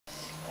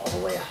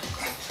the way up.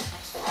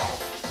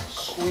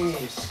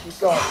 Squeeze. Keep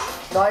going.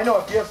 Now I know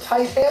if you have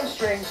tight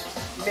hamstrings,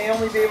 you may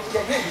only be able to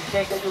get here. You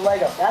can't get your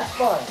leg up. That's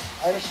fine.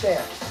 I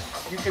understand.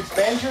 You could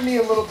bend your knee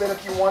a little bit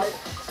if you want it.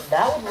 And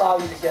that would allow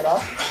you to get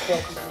up. You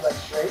can't keep your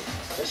legs straight.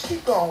 Just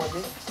keep going with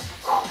me.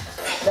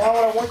 Now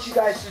what I want you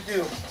guys to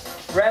do,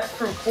 rep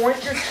through,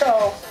 point your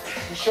toe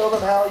and show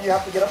them how you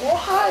have to get up a little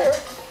higher.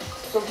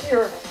 So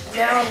here,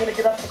 now I'm going to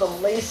get up to the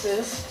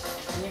laces.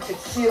 And you can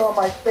see it on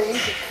my face.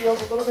 It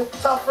feels a little bit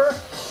tougher.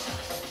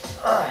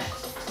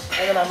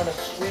 And then I'm going to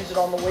squeeze it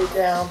on the way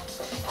down.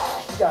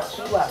 You got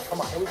 2 left.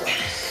 Come on, here we go.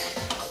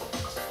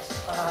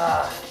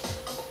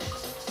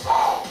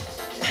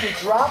 If you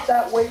drop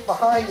that weight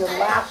behind your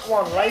last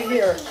one right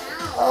here,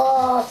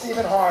 oh, it's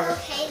even harder.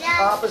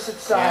 Opposite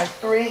side.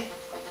 3,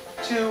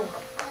 2,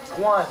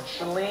 1.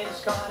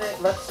 Shalene's got it.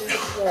 Let's see the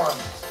form.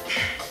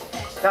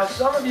 Now,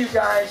 some of you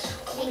guys,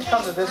 let me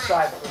come to this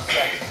side for a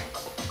second.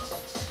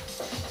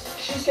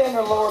 She's getting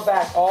her lower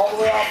back all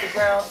the way off the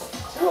ground.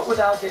 Do it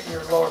without getting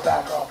your lower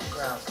back off the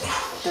ground.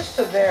 Just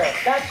to there.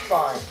 That's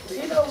fine.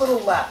 Even a little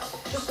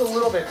left. Just a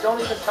little bit. Don't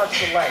even touch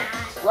the leg.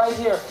 Right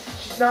here.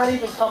 She's not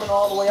even coming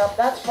all the way up.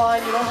 That's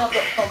fine. You don't have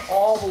to come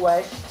all the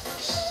way.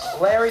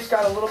 Larry's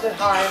got a little bit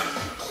higher.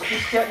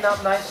 He's getting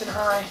up nice and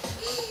high.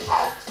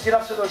 Get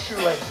up to those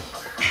shoelaces.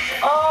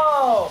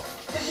 Oh!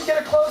 Did you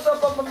get a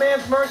close-up of my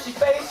man's mercy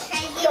face?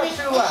 You got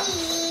 2 left.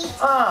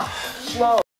 Slow.